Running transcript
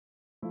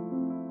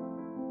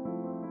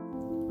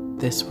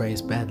This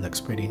raised bed looks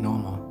pretty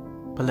normal,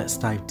 but let's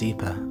dive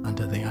deeper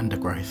under the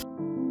undergrowth.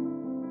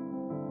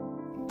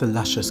 The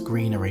luscious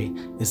greenery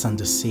is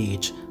under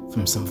siege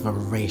from some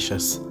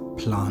voracious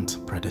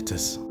plant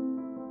predators.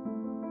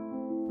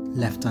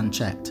 Left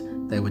unchecked,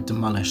 they would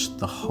demolish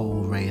the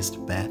whole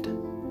raised bed.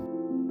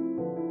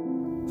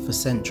 For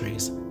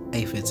centuries,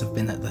 aphids have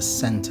been at the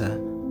centre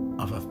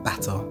of a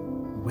battle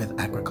with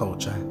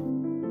agriculture.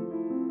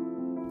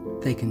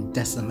 They can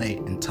decimate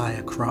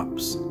entire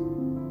crops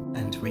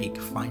and wreak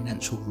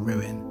financial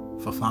ruin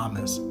for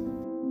farmers.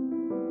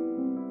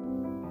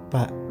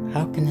 But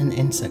how can an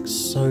insect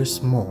so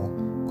small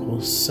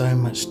cause so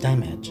much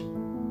damage?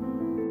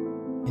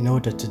 In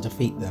order to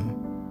defeat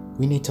them,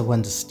 we need to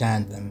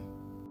understand them.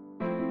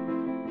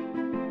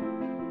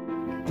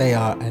 They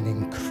are an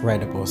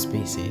incredible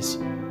species,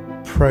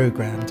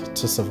 programmed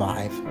to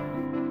survive.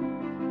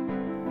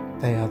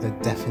 They are the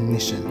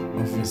definition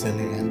of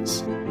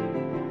resilience.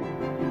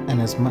 And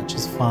as much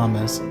as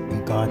farmers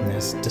and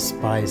gardeners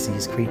despise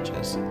these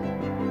creatures,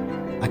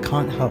 I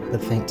can't help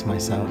but think to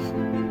myself,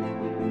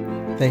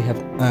 they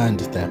have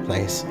earned their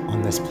place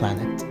on this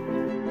planet.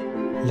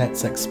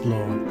 Let's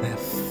explore their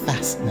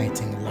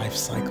fascinating life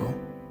cycle.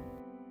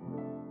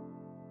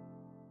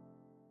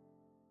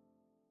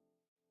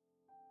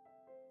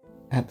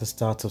 At the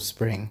start of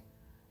spring,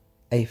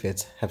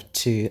 aphids have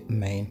two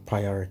main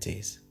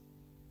priorities: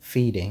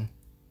 feeding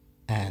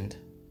and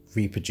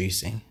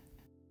reproducing.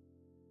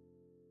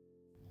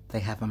 They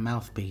have a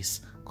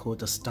mouthpiece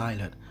called a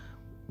stylet,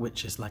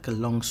 which is like a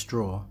long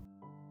straw.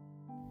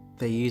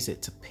 They use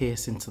it to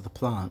pierce into the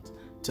plant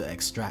to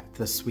extract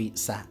the sweet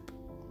sap.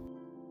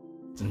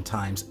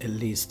 Sometimes it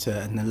leads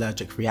to an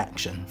allergic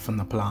reaction from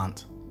the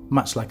plant,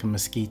 much like a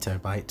mosquito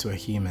bite to a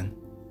human.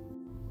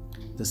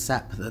 The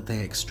sap that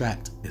they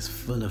extract is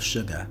full of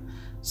sugar,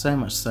 so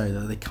much so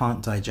that they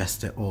can't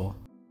digest it all.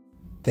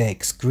 They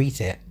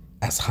excrete it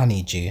as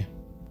honeydew.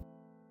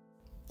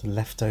 The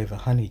leftover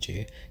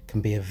honeydew can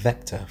be a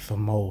vector for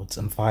molds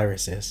and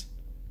viruses.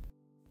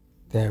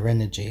 Their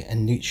energy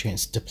and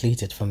nutrients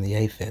depleted from the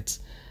aphids,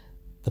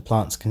 the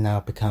plants can now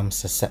become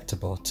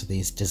susceptible to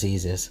these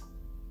diseases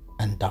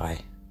and die.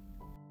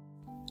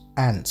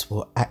 Ants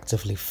will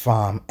actively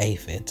farm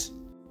aphids.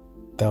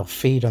 They'll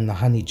feed on the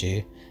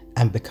honeydew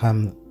and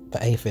become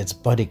the aphids'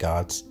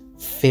 bodyguards,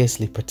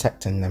 fiercely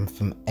protecting them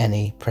from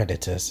any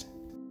predators.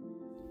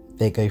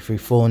 They go through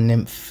 4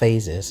 nymph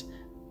phases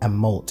and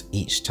molt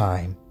each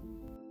time.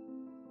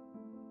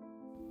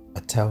 A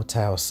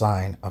telltale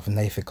sign of an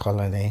aphid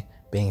colony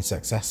being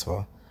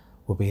successful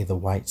will be the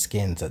white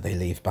skins that they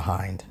leave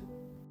behind.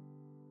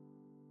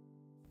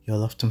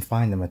 You'll often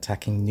find them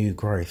attacking new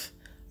growth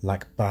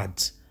like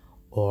buds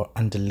or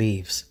under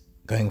leaves,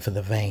 going for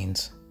the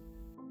veins.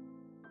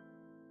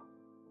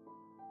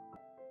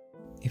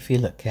 If you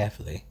look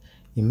carefully,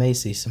 you may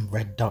see some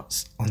red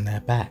dots on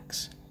their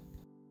backs.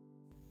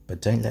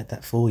 But don't let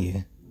that fool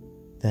you.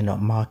 They're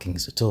not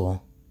markings at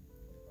all.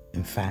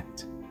 In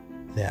fact,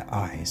 they're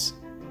eyes.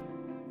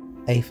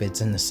 Aphids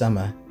in the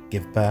summer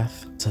give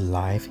birth to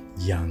live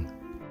young.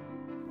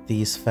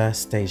 These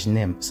first stage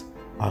nymphs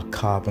are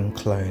carbon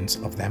clones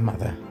of their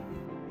mother.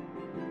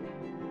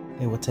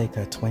 It will take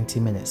her 20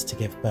 minutes to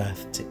give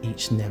birth to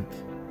each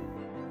nymph.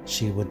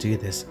 She will do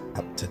this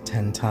up to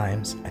 10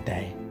 times a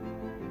day.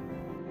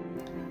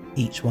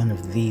 Each one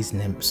of these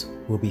nymphs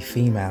will be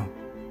female,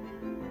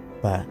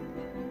 but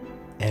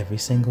every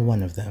single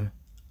one of them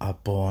are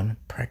born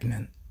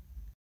pregnant.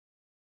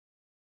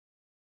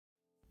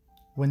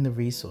 When the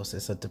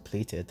resources are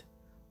depleted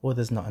or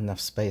there's not enough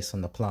space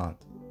on the plant,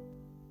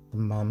 the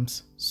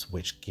mums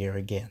switch gear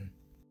again.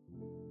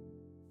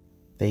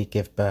 They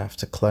give birth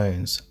to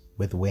clones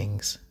with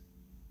wings.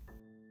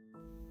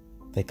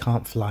 They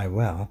can't fly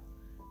well,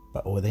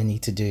 but all they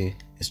need to do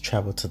is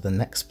travel to the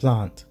next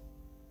plant,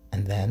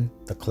 and then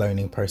the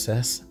cloning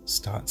process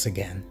starts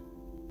again.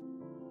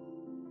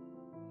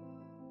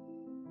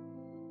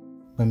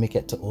 When we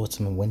get to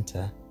autumn and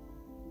winter,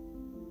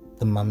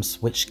 the mums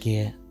switch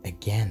gear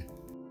again.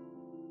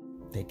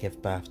 They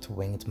give birth to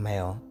winged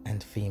male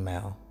and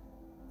female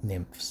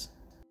nymphs,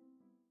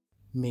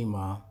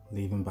 meanwhile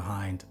leaving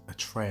behind a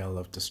trail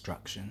of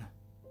destruction.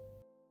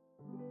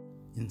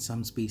 In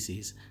some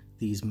species,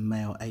 these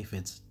male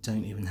aphids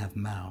don't even have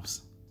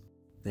mouths.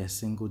 Their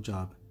single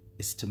job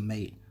is to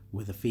mate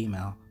with a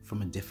female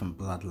from a different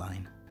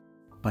bloodline.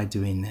 By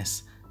doing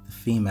this, the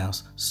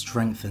females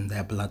strengthen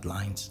their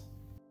bloodlines.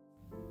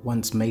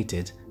 Once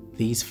mated,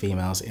 these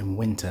females in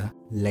winter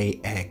lay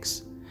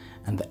eggs,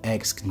 and the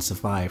eggs can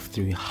survive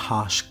through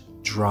harsh,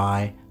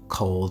 dry,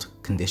 cold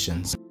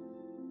conditions.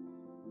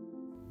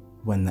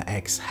 When the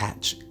eggs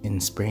hatch in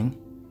spring,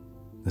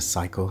 the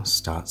cycle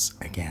starts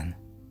again.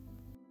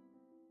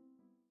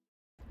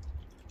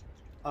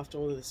 After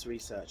all of this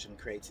research and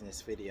creating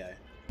this video,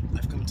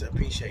 I've come to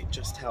appreciate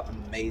just how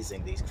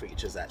amazing these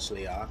creatures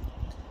actually are.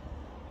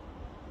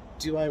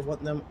 Do I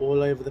want them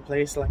all over the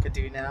place like I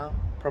do now?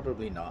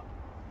 Probably not,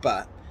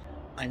 but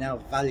I now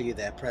value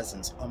their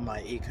presence on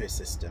my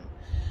ecosystem.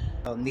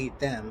 I'll need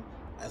them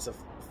as a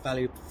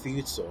valued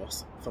food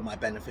source for my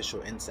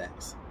beneficial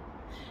insects.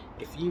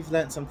 If you've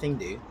learned something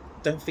new,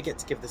 don't forget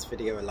to give this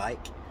video a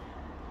like,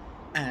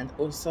 and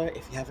also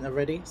if you haven't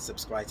already,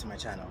 subscribe to my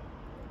channel.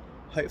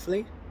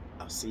 Hopefully,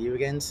 I'll see you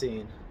again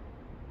soon.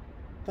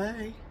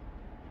 Bye!